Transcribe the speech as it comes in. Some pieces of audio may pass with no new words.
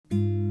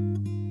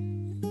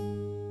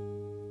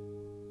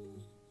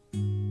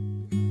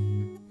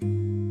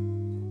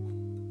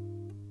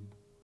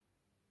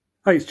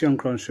Hi, it's John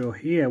Cronshaw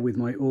here with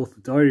my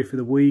author diary for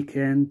the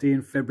weekend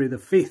in February the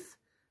 5th,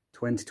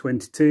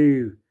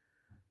 2022.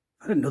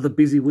 I've had another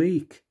busy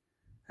week.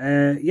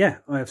 I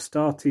have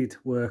started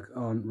work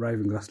on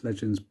Ravenglass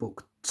Legends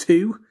Book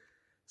 2.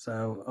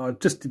 So I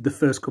just did the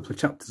first couple of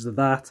chapters of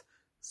that.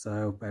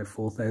 So about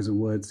 4,000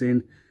 words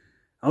in.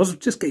 I was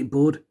just getting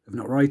bored of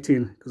not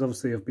writing because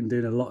obviously I've been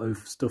doing a lot of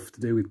stuff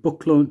to do with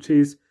book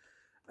launches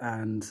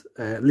and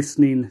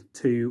listening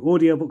to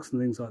audiobooks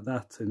and things like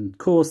that and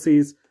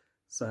courses.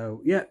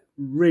 So yeah,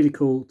 really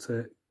cool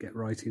to get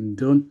writing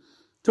done.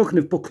 Talking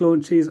of book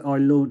launches, I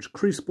launched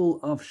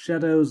Crucible of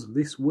Shadows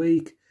this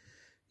week.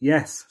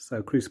 Yes,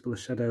 so Crucible of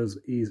Shadows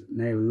is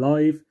now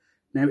live.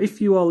 Now,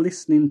 if you are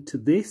listening to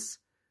this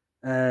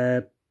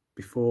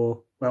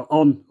before the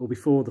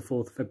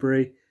 4th of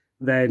February,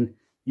 then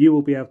you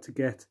will be able to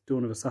get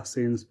Dawn of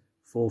Assassins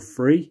for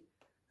free.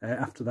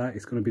 After that,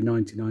 it's going to be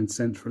 99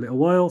 cents for a little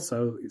while,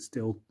 so it's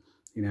still,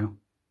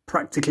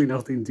 practically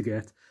nothing to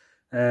get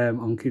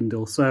on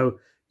Kindle. So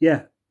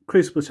yeah,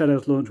 Crucible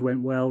Shadows launch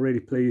went well.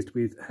 Really pleased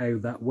with how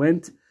that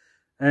went.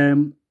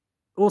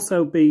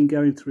 Also been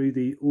going through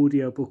the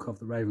audiobook of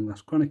the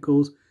Ravenglass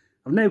Chronicles.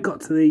 I've now got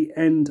to the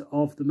end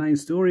of the main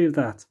story of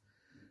that.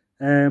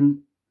 And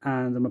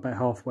I'm about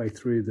halfway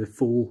through the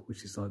full,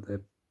 which is like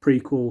the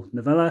prequel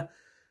novella.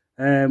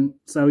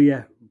 So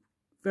yeah,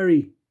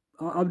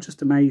 I'm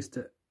just amazed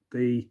at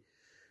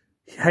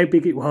how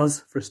big it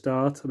was for a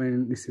start. I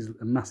mean, this is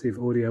a massive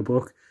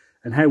audiobook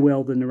and how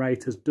well the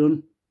narrator's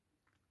done.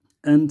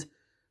 And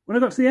when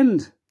I got to the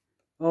end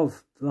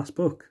of the last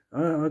book,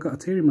 I got a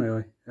tear in my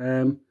eye.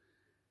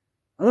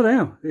 I don't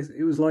know.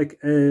 It was like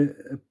a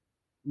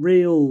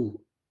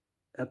real,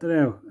 a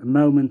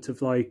moment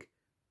of like,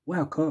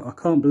 wow, I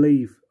can't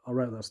believe I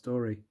wrote that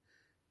story.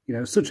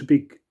 Such a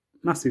big,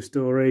 massive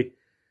story,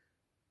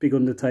 big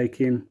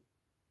undertaking.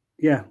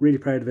 Yeah, really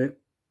proud of it.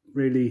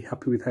 Really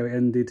happy with how it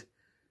ended.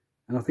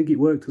 And I think it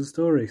worked as a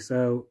story.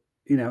 So,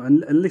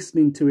 and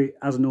listening to it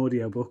as an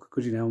audiobook,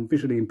 because, I'm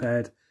visually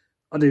impaired,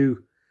 I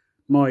do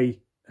my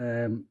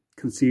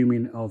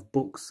consuming of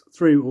books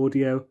through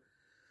audio.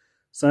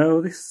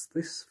 So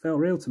this felt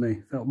real to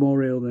me. Felt more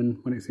real than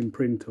when it's in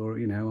print or,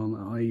 on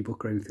an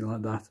ebook or anything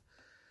like that.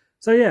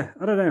 So yeah,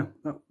 I don't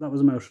know. That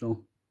was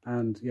emotional.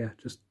 And yeah,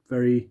 just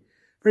very,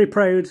 very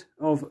proud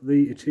of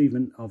the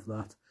achievement of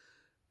that.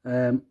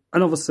 And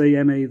obviously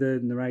Emmy, the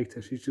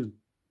narrator, she's just,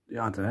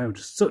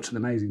 just such an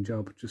amazing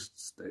job.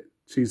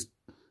 She's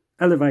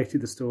elevated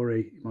the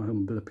story, in my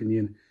humble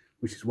opinion,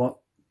 which is what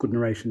good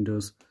narration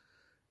does.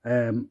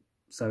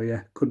 So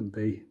yeah, couldn't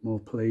be more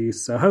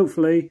pleased. So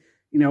hopefully,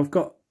 I've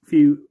got a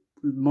few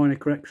minor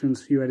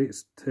corrections, a few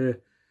edits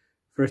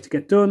for it to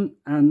get done,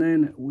 and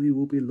then we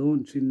will be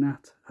launching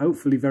that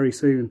hopefully very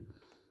soon.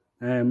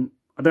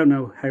 I don't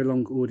know how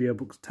long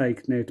audiobooks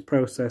take now to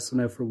process. I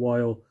know for a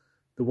while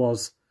there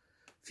was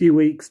a few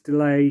weeks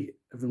delay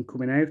of them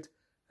coming out.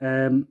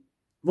 I've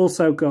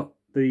also got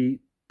the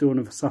Dawn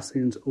of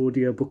Assassins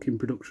audiobook in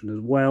production as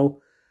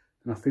well,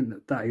 and I think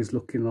that is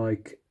looking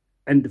like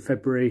end of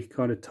February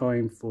kind of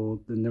time for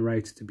the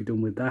narrator to be done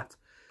with that.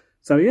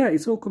 So yeah,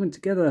 it's all coming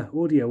together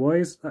audio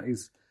wise. That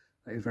is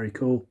very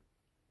cool.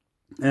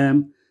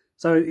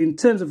 So in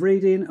terms of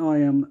reading, I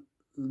am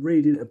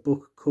reading a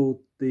book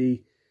called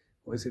the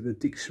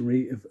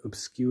Dictionary of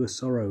Obscure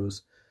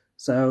Sorrows.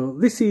 So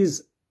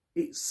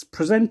it's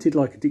presented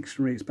like a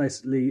dictionary. It's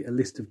basically a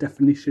list of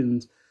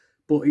definitions,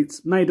 but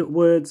it's made up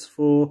words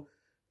for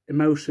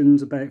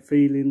emotions, about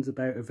feelings,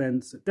 about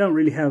events that don't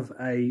really have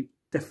a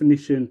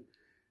definition,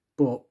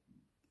 but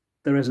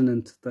they're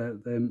resonant,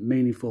 they're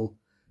meaningful.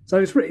 So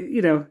it's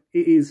it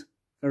is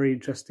very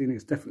interesting.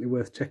 It's definitely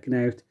worth checking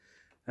out.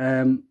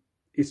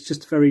 It's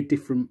just a very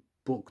different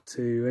book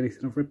to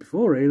anything I've read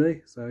before,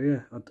 really. So yeah,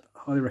 I'd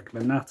highly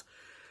recommend that.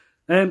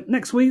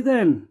 Next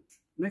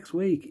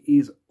week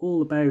is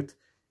all about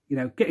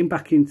getting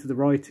back into the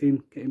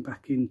writing, getting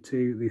back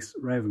into this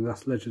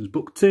Ravenglass Legends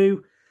Book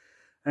 2.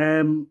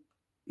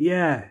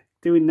 Yeah,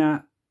 doing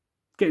that,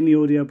 getting the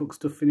audiobook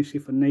stuff finished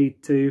if I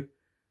need to.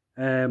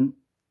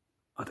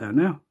 I don't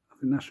know. I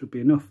think that should be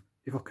enough.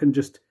 If I can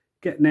just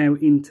get now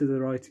into the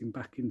writing,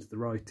 back into the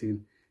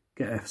writing,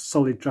 get a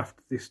solid draft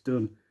of this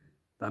done,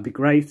 that'd be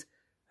great.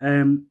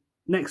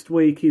 Next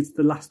week is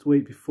the last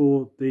week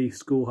before the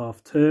school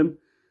half term.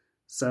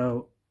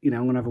 So, I'm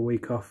going to have a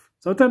week off.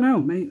 So I don't know,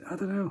 mate. I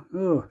don't know.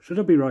 Oh, should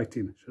I be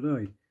writing? Should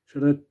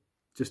I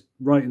just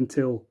write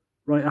until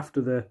right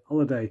after the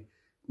holiday?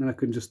 And then I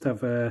can just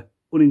have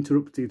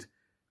uninterrupted,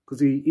 because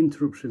the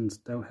interruptions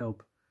don't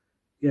help.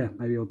 Yeah,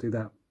 maybe I'll do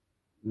that.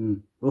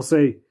 We'll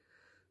see.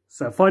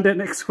 So find out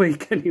next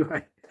week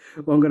anyway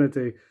what I'm going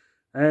to do.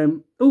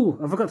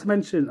 I forgot to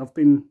mention, I've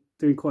been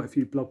doing quite a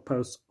few blog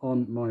posts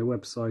on my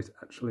website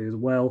actually as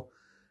well.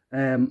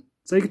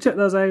 So you can check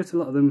those out. A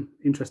lot of them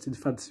interested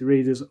fantasy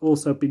readers.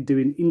 Also been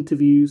doing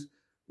interviews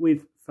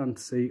with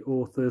fantasy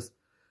authors.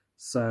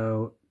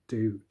 So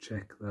do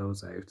check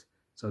those out.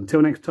 So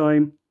until next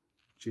time,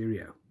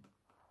 cheerio.